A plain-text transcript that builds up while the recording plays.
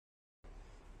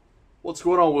What's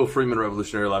going on, Will Freeman,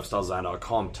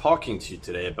 RevolutionaryLifestyleDesign.com, talking to you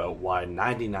today about why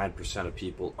 99% of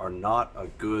people are not a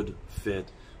good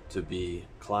fit to be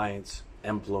clients,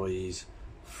 employees,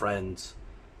 friends,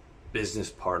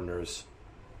 business partners,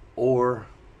 or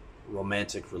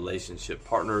romantic relationship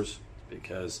partners,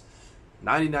 because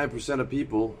 99% of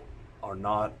people are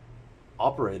not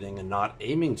operating and not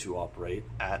aiming to operate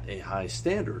at a high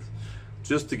standard.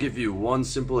 Just to give you one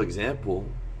simple example,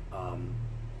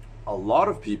 a lot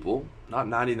of people, not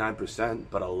 99%,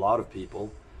 but a lot of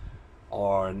people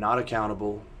are not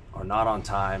accountable, are not on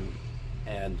time,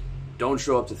 and don't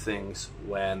show up to things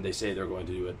when they say they're going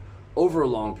to do it over a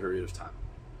long period of time.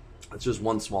 That's just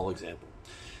one small example.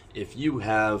 If you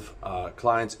have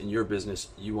clients in your business,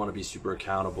 you want to be super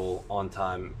accountable, on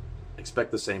time, expect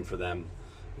the same for them.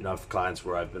 You know, I have clients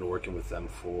where I've been working with them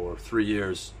for 3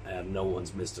 years and no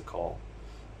one's missed a call.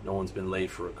 No one's been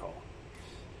late for a call.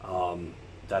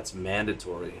 That's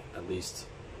mandatory, at least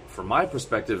from my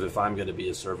perspective. If I'm going to be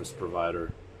a service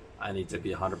provider, I need to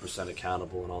be 100%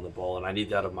 accountable and on the ball, and I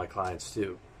need that of my clients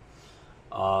too.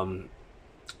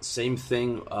 Same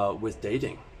thing with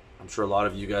dating. I'm sure a lot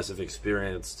of you guys have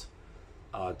experienced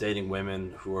dating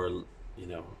women who are,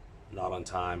 not on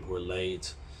time, who are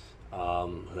late, who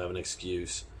have an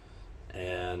excuse.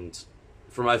 And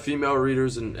for my female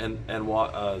readers and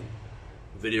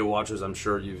video watchers, I'm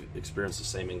sure you've experienced the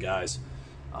same in guys.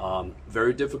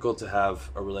 Very difficult to have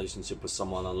a relationship with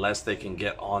someone unless they can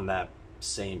get on that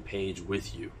same page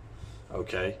with you.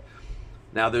 Okay.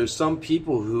 Now there's some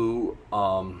people who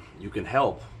you can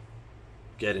help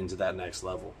get into that next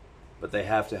level, but they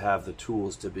have to have the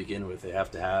tools to begin with. They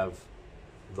have to have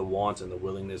the want and the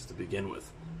willingness to begin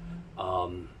with.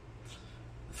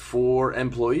 For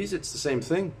employees, it's the same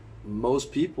thing.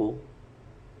 Most people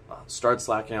start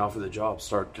slacking off of the job,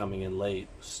 start coming in late,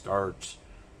 start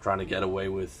trying to get away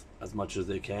with as much as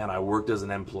they can. I worked as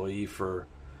an employee for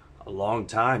a long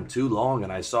time, too long,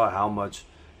 and I saw how much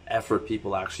effort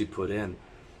people actually put in.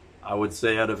 I would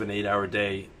say out of an 8-hour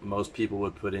day, most people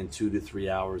would put in 2 to 3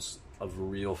 hours of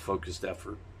real focused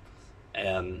effort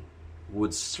and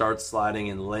would start sliding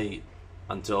in late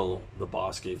until the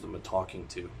boss gave them a talking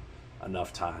to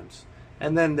enough times.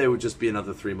 And then they would just be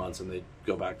another 3 months and they'd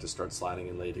go back to start sliding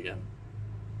in late again.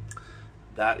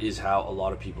 That is how a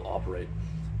lot of people operate.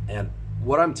 And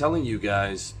what I'm telling you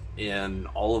guys in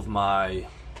all of my,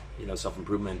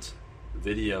 self-improvement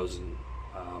videos and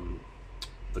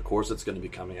the course that's going to be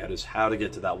coming out is how to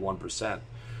get to that 1%.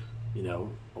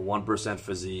 A 1%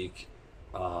 physique,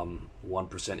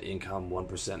 1% income,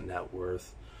 1% net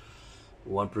worth,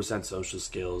 1% social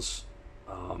skills,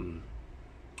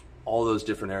 all those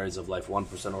different areas of life,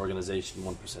 1% organization,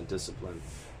 1% discipline.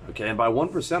 Okay, and by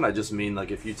 1%, I just mean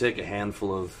like if you take a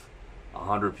handful of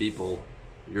 100 people,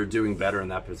 you're doing better in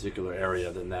that particular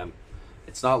area than them.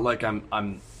 It's not like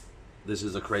this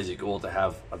is a crazy goal to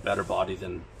have a better body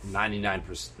than 99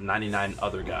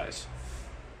 other guys,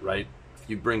 right? If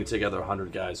you bring together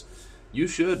 100 guys, you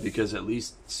should, because at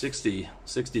least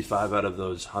 65 out of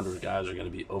those 100 guys are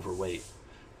going to be overweight.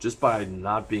 Just by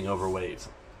not being overweight,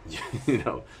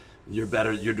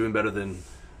 you're doing better than,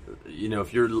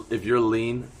 if you're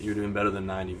lean, you're doing better than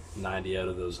 90 out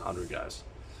of those 100 guys.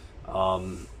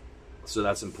 So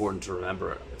that's important to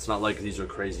remember. It's not like these are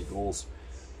crazy goals.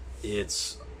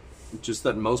 It's just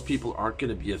that most people aren't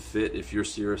going to be a fit if you're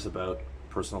serious about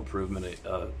personal improvement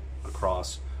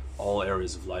across all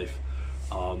areas of life.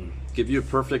 Give you a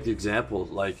perfect example,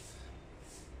 like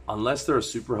unless they're a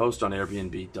super host on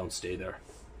Airbnb, don't stay there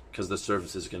because the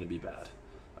service is going to be bad.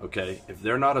 Okay, if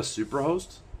they're not a super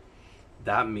host,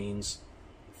 that means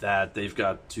that they've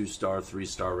got 2-star,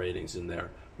 3-star ratings in there,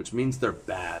 which means they're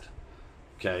bad.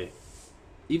 Okay,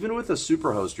 even with a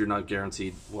super host, you're not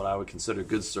guaranteed what I would consider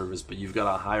good service, but you've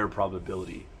got a higher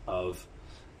probability of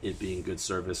it being good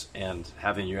service and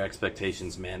having your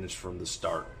expectations managed from the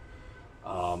start.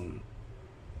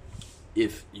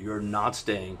 If you're not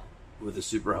staying with a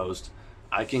super host,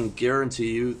 I can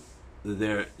guarantee you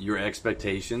that your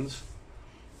expectations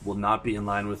will not be in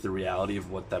line with the reality of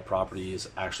what that property is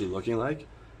actually looking like,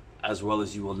 as well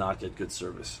as you will not get good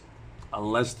service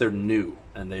unless they're new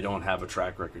and they don't have a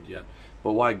track record yet.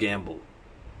 But why gamble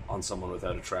on someone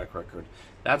without a track record?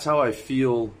 That's how I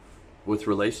feel with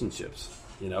relationships.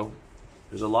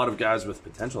 There's a lot of guys with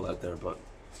potential out there, but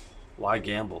why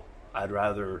gamble? I'd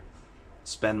rather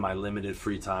spend my limited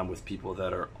free time with people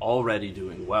that are already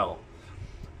doing well.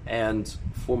 And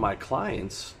for my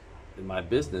clients in my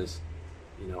business,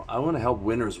 I want to help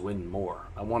winners win more.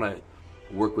 I want to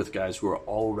work with guys who are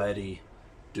already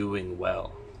doing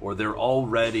well, or they're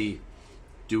already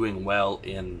doing well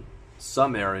in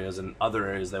some areas, and other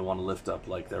areas they want to lift up,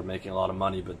 like they're making a lot of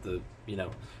money, but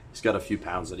he's got a few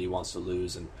pounds that he wants to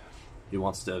lose, and he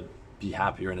wants to be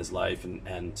happier in his life,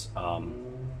 and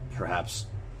perhaps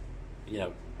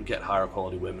get higher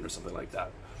quality women or something like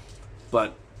that.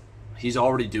 But he's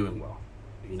already doing well.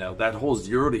 That whole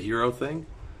 0 to hero thing,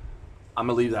 I'm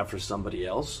gonna leave that for somebody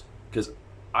else, because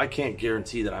I can't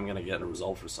guarantee that I'm gonna get a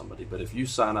result for somebody. But if you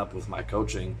sign up with my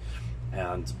coaching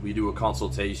and we do a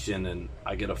consultation and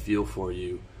I get a feel for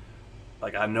you,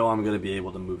 like, I know I'm gonna be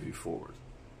able to move you forward.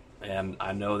 And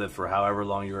I know that for however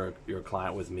long you're a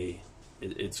client with me,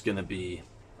 it's gonna be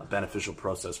a beneficial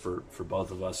process for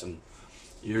both of us, and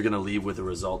you're gonna leave with a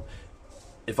result.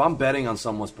 If I'm betting on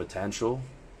someone's potential,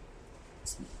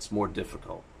 it's more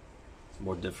difficult. It's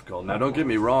more difficult. Now, don't get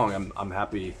me wrong. I'm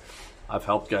happy. I've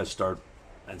helped guys start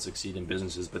and succeed in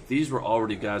businesses, but these were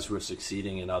already guys who were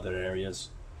succeeding in other areas.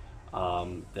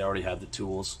 They already had the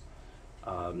tools.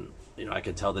 I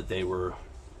could tell that they were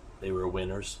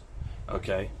winners.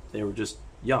 Okay, they were just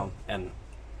young and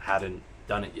hadn't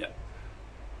done it yet.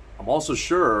 I'm also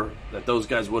sure that those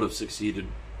guys would have succeeded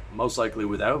most likely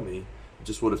without me. It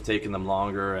just would have taken them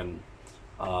longer, and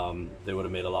they would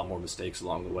have made a lot more mistakes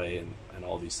along the way, and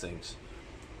all these things.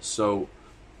 So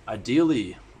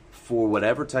ideally, for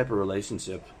whatever type of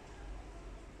relationship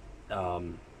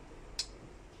I'm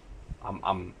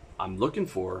looking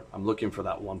for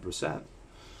that 1%.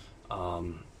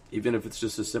 Even if it's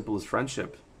just as simple as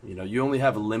friendship. You only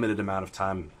have a limited amount of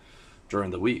time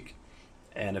during the week,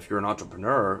 and if you're an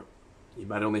entrepreneur, you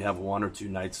might only have 1 or 2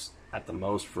 nights at the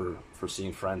most for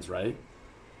seeing friends, right?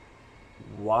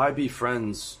 Why be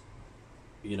friends,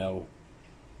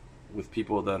 with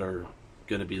people that are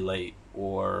going to be late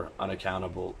or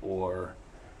unaccountable or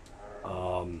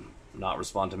not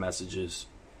respond to messages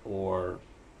or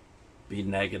be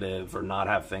negative or not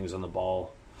have things on the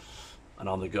ball and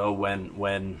on the go,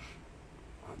 when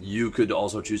you could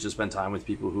also choose to spend time with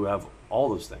people who have all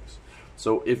those things?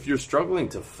 So if you're struggling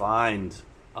to find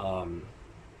those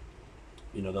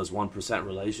 1%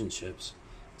 relationships,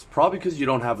 it's probably because you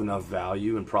don't have enough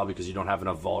value, and probably because you don't have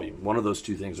enough volume. One of those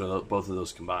two things, or both of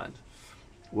those combined.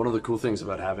 One of the cool things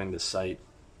about having this site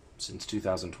since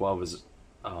 2012 is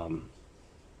I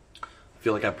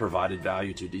feel like I've provided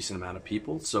value to a decent amount of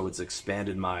people, so it's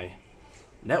expanded my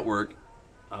network.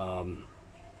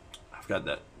 I've got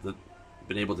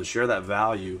been able to share that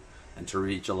value and to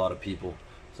reach a lot of people,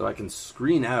 so I can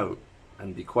screen out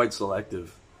and be quite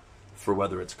selective for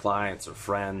whether it's clients or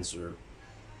friends or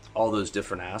all those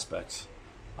different aspects.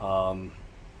 And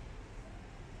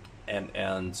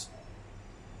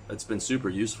it's been super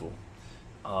useful.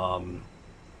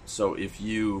 So if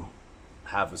you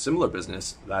have a similar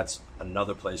business, that's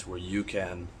another place where you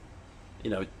can,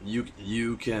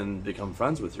 you can become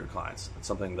friends with your clients. It's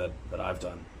something that I've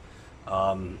done.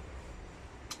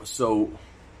 So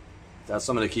that's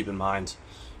something to keep in mind.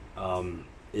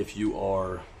 If you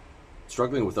are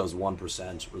struggling with those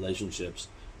 1% relationships,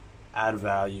 add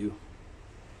value,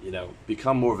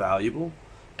 become more valuable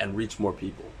and reach more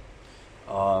people.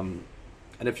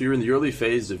 And if you're in the early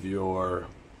phase of your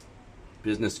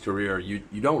business career,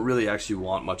 you don't really actually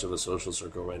want much of a social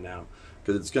circle right now,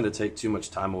 because it's going to take too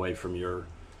much time away from your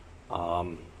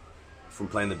from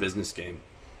playing the business game.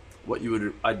 What you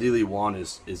would ideally want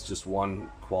is just one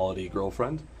quality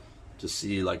girlfriend to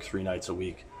see like 3 nights a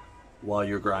week while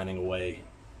you're grinding away.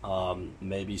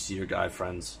 Maybe see your guy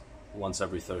friends once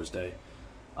every Thursday.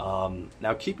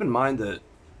 Now keep in mind that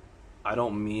I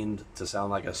don't mean to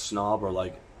sound like a snob, or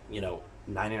like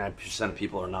 99% of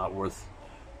people are not worth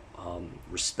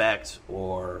respect,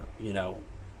 or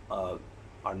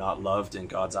are not loved in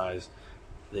God's eyes.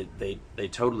 They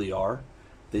totally are.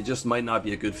 They just might not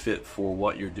be a good fit for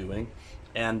what you're doing.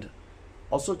 And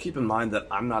also keep in mind that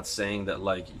I'm not saying that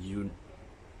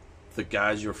the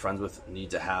guys you're friends with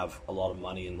need to have a lot of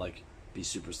money and be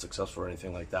super successful or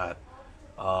anything like that.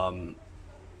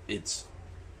 It's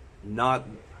not,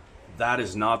 that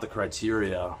is not the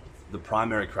criteria, the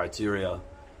primary criteria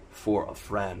for a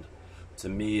friend. To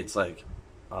me, it's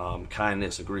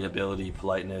kindness, agreeability,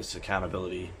 politeness,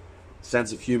 accountability,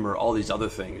 sense of humor. All these other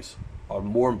things are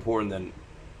more important than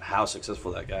how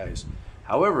successful that guy is.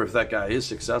 However, if that guy is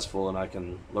successful and I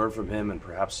can learn from him, and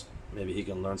perhaps maybe he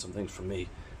can learn some things from me,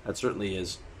 that certainly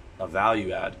is a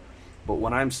value add. But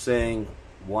when I'm saying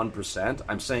 1%,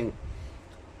 I'm saying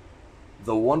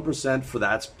the 1% for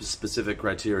that specific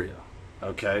criteria,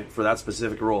 okay? For that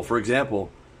specific role. For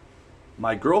example,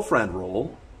 my girlfriend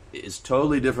role is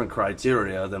totally different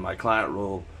criteria than my client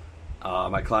role.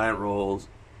 My client role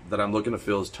that I'm looking to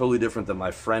fill is totally different than my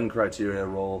friend criteria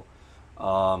role.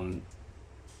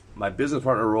 my business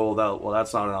partner role,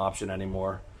 that's not an option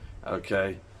anymore.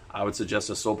 Okay, I would suggest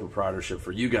a sole proprietorship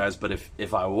for you guys. But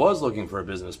if I was looking for a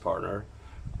business partner,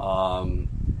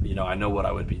 I know what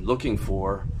I would be looking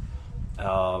for.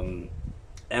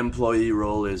 Employee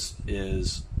role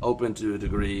is open to a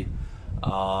degree, but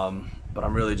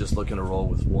I'm really just looking to roll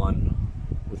with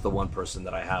the one person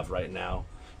that I have right now,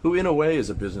 who in a way is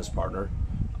a business partner.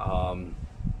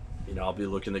 I'll be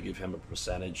looking to give him a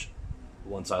percentage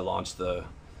once I launch the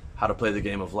How to Play the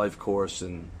Game of Life course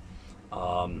and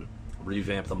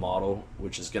revamp the model,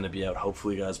 which is going to be out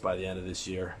hopefully, guys, by the end of this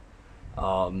year.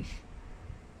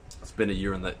 It's been a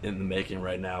year in the making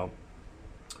right now.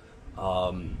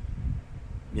 But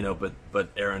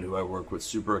Aaron, who I work with,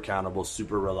 super accountable,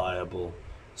 super reliable,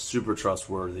 super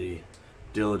trustworthy,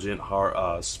 diligent,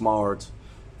 smart,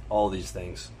 all these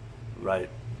things, right?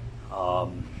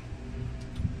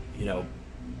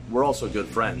 We're also good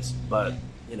friends, but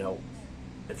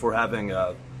if we're having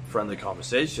a friendly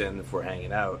conversation, if we're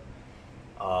hanging out,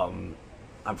 I'm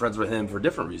friends with him for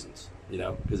different reasons,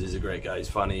 because he's a great guy, he's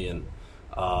funny, and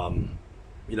some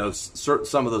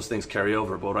of those things carry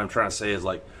over. But what I'm trying to say is,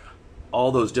 like,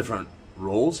 all those different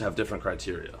roles have different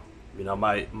criteria.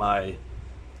 My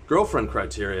girlfriend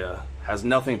criteria has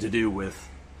nothing to do with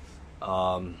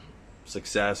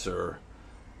success or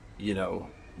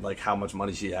like how much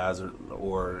money she has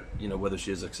or whether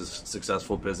she has a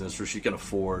successful business or she can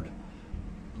afford,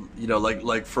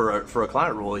 like for a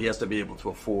client role, he has to be able to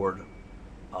afford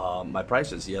my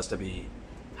prices. He has to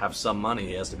have some money.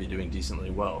 He has to be doing decently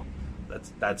well.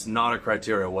 That's not a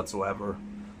criteria whatsoever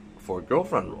for a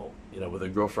girlfriend role. With a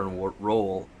girlfriend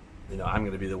role, I'm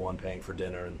going to be the one paying for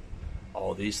dinner and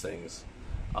all these things.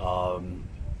 So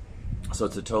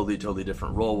it's a totally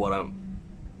different role. What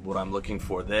I'm looking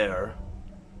for there,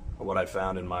 or what I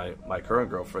found in my current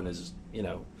girlfriend, is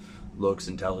looks,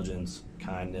 intelligence,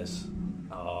 kindness,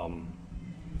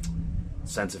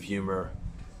 sense of humor.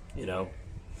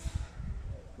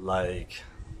 Like,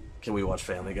 can we watch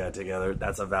Family Guy together?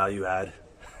 That's a value add.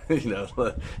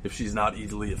 If she's not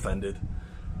easily offended,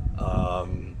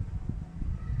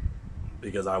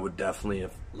 because I would definitely,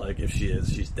 if she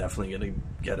is, she's definitely going to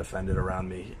get offended around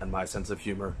me and my sense of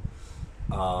humor.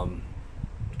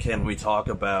 Can we talk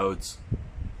about,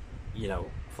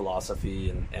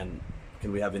 philosophy and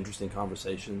can we have interesting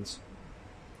conversations?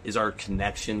 Is our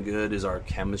connection good? Is our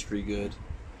chemistry good?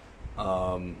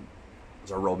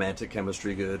 Is our romantic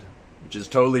chemistry good? Which is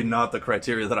totally not the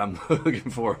criteria that I'm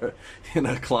looking for in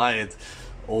a client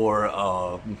or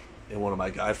in one of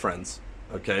my guy friends.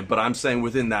 Okay, but I'm saying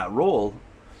within that role,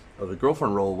 or the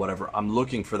girlfriend role, whatever, I'm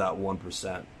looking for that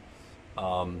 1%.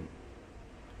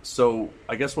 So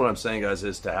I guess what I'm saying, guys,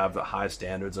 is to have the high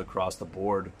standards across the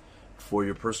board for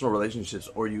your personal relationships,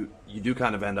 or you do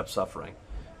kind of end up suffering.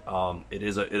 It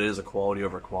is a quality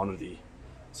over quantity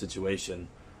situation,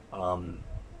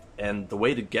 and the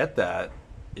way to get that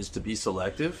is to be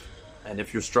selective. And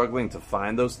if you're struggling to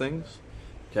find those things,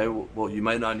 okay, well, you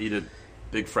might not need a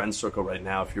big friend circle right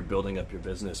now if you're building up your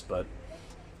business, but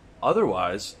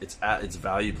otherwise it's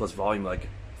value plus volume. Like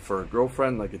for a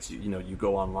girlfriend, like it's, you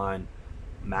go online,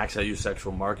 max out your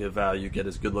sexual market value, get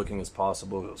as good looking as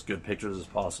possible, as good pictures as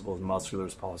possible, as muscular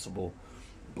as possible,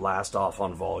 blast off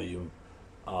on volume,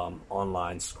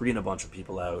 online, screen a bunch of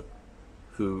people out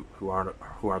who aren't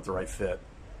the right fit.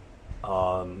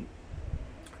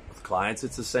 With clients,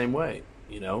 it's the same way,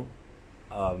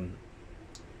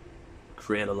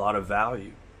 create a lot of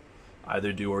value,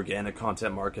 either do organic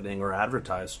content marketing or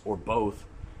advertise, or both,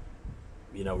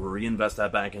 reinvest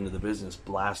that back into the business,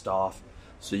 blast off,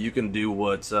 so you can do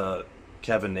what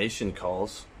Kevin Nations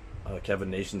calls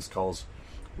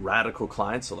radical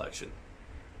client selection.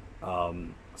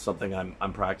 Something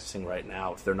I'm practicing right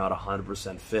now. If they're not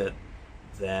 100% fit,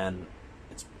 then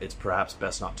it's perhaps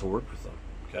best not to work with them.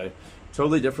 Okay,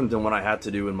 totally different than what I had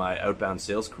to do in my outbound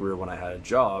sales career when I had a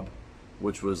job,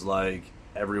 which was like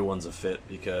everyone's a fit,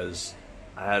 because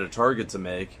I had a target to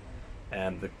make,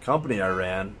 and the company I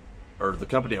ran, or the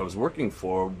company I was working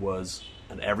for, was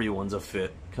an everyone's a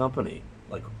fit company.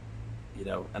 Like,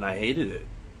 and I hated it.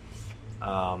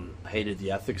 I hated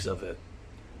the ethics of it,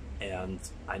 and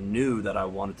I knew that I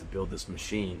wanted to build this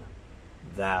machine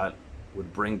that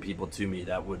would bring people to me,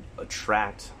 that would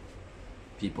attract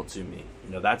people to me.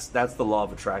 That's the law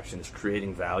of attraction, is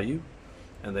creating value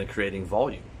and then creating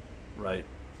volume, right?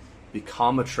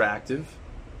 Become attractive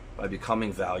by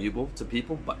becoming valuable to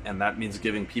people, and that means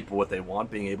giving people what they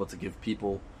want, being able to give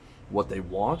people what they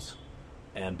want,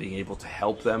 and being able to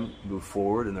help them move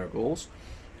forward in their goals.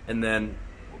 And then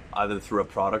either through a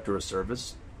product or a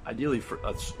service, ideally for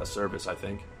a service, I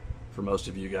think, for most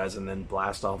of you guys, and then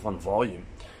blast off on volume.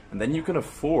 And then you can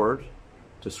afford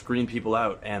to screen people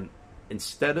out. And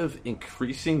instead of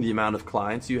increasing the amount of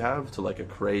clients you have to like a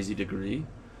crazy degree,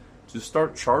 just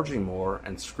start charging more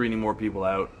and screening more people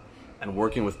out and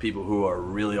working with people who are a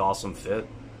really awesome fit,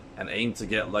 and aim to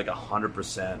get like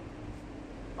 100%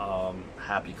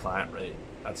 happy client rate.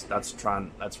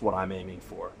 That's what I'm aiming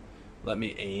for. Let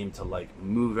me aim to like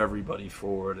move everybody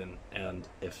forward, and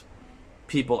if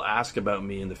people ask about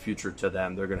me in the future to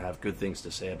them, they're gonna have good things to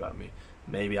say about me.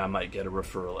 Maybe I might get a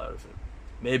referral out of it.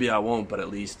 Maybe I won't, but at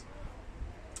least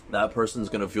that person's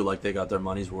gonna feel like they got their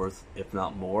money's worth, if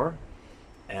not more,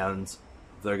 and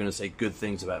they're gonna say good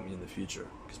things about me in the future,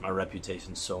 because my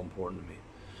reputation's so important to me.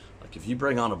 Like if you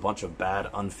bring on a bunch of bad,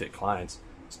 unfit clients,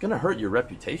 it's gonna hurt your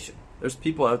reputation. There's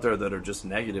people out there that are just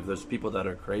negative. There's people that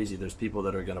are crazy. There's people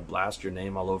that are gonna blast your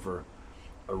name all over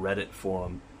a Reddit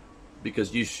forum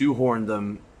because you shoehorned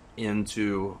them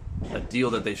into a deal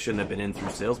that they shouldn't have been in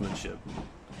through salesmanship,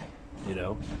 you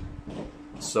know?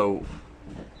 So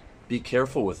be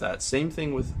careful with that. Same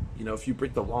thing with, you know, if you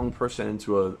bring the wrong person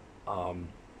into a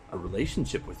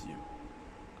relationship with you.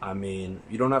 I mean,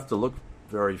 you don't have to look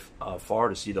very far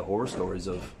to see the horror stories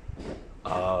of,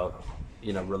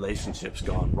 you know, relationships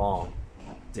gone wrong,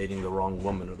 dating the wrong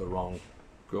woman or the wrong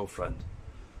girlfriend.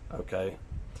 Okay,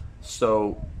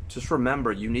 so just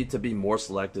remember, you need to be more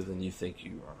selective than you think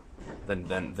you are,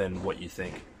 than what you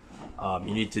think.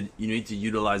 You need to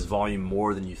utilize volume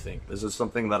more than you think. This is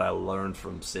something that I learned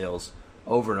from sales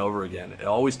over and over again. It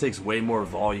always takes way more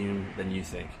volume than you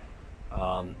think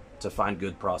to find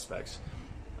good prospects.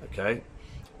 Okay,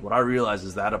 what I realize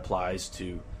is that applies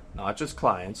to not just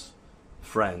clients,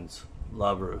 friends,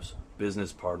 lovers,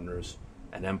 business partners,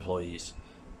 and employees.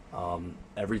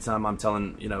 Every time I'm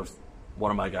telling, you know, one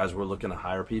of my guys, we're looking to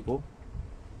hire people,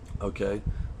 okay,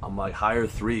 I'm like, hire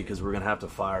 3 because we're gonna have to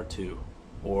fire 2,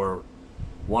 or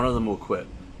one of them will quit.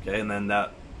 Okay, and then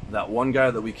that one guy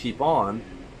that we keep on,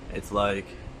 it's like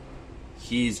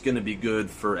he's gonna be good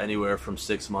for anywhere from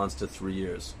 6 months to 3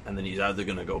 years, and then he's either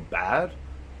gonna go bad,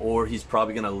 or he's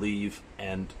probably gonna leave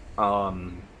and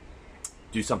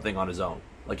do something on his own.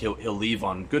 Like he'll leave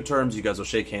on good terms, you guys will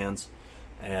shake hands,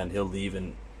 and he'll leave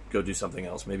and go do something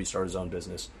else, maybe start his own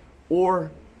business,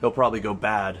 or he'll probably go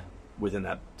bad within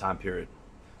that time period.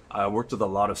 I worked with a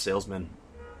lot of salesmen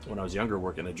when I was younger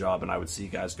working a job, and I would see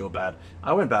guys go bad.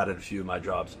 I went bad at a few of my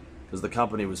jobs because the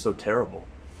company was so terrible.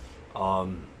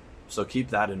 So keep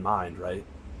that in mind, right?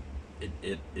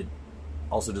 It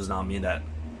also does not mean that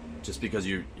just because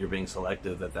you're being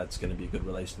selective that's going to be a good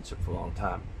relationship for a long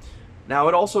time. Now,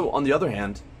 it also, on the other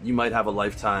hand, you might have a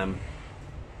lifetime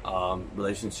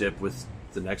relationship with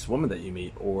the next woman that you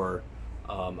meet, or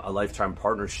a lifetime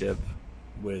partnership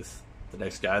with the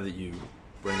next guy that you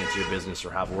bring into your business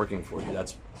or have working for you.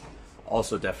 That's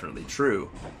also definitely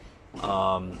true.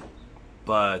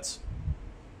 But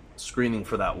screening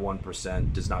for that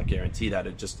 1% does not guarantee that.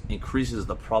 It just increases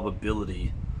the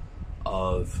probability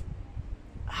of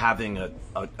having a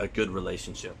good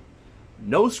relationship.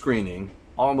 No screening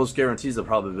almost guarantees the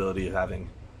probability of having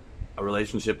a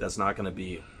relationship that's not going to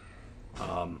be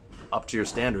up to your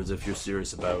standards if you're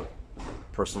serious about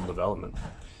personal development.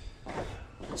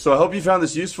 So I hope you found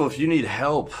this useful. If you need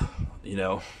help, you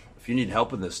know, if you need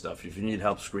help in this stuff, if you need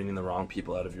help screening the wrong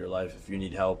people out of your life, if you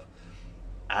need help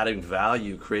adding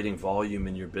value, creating volume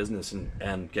in your business,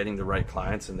 and getting the right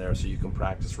clients in there so you can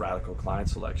practice radical client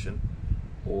selection,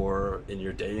 or in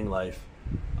your dating life,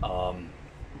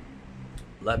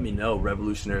 let me know.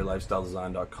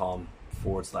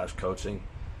 revolutionarylifestyledesign.com/coaching.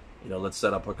 You know, let's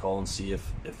set up a call and see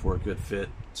if we're a good fit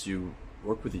to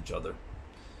work with each other.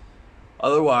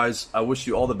 Otherwise, I wish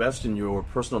you all the best in your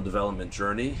personal development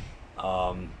journey.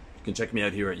 You can check me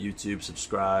out here at YouTube,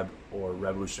 subscribe, or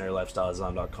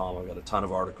revolutionarylifestyledesign.com. I've got a ton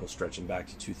of articles stretching back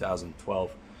to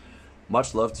 2012.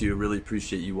 Much love to you. Really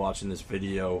appreciate you watching this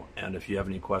video. And if you have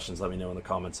any questions, let me know in the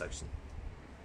comment section.